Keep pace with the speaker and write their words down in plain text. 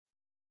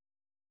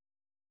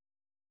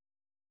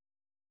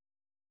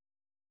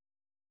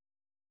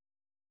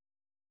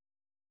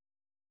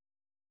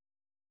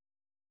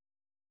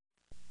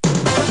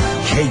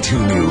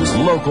K2 News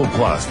Local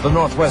Plus, the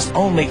Northwest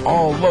only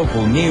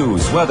all-local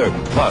news, weather,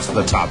 plus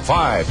the top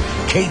 5.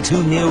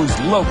 K2 News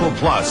Local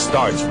Plus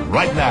starts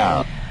right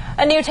now.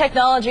 A new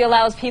technology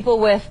allows people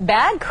with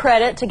bad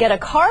credit to get a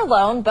car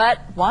loan,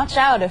 but watch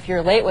out if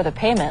you're late with a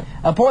payment.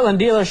 A Portland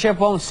dealership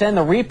won't send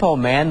the repo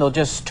man, they'll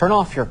just turn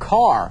off your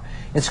car.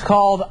 It's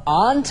called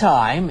On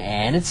Time,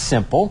 and it's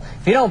simple.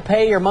 If you don't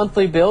pay your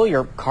monthly bill,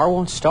 your car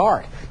won't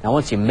start. Now,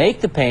 once you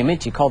make the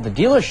payment, you call the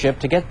dealership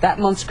to get that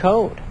month's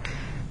code.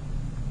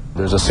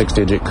 There's a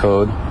 6-digit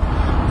code.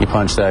 You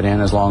punch that in.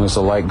 As long as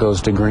the light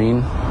goes to green,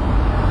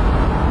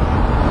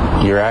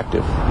 you're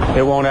active.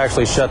 It won't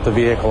actually shut the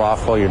vehicle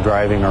off while you're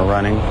driving or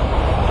running.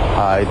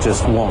 It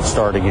just won't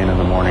start again in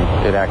the morning.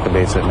 It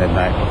activates at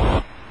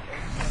midnight.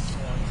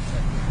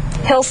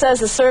 Hill says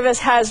the service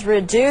has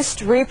reduced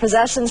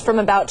repossessions from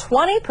about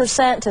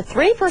 20% to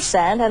 3%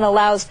 and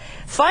allows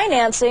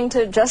financing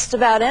to just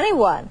about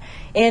anyone.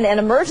 In an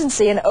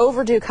emergency, an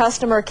overdue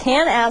customer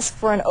can ask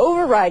for an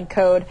override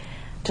code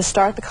to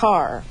start the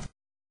car.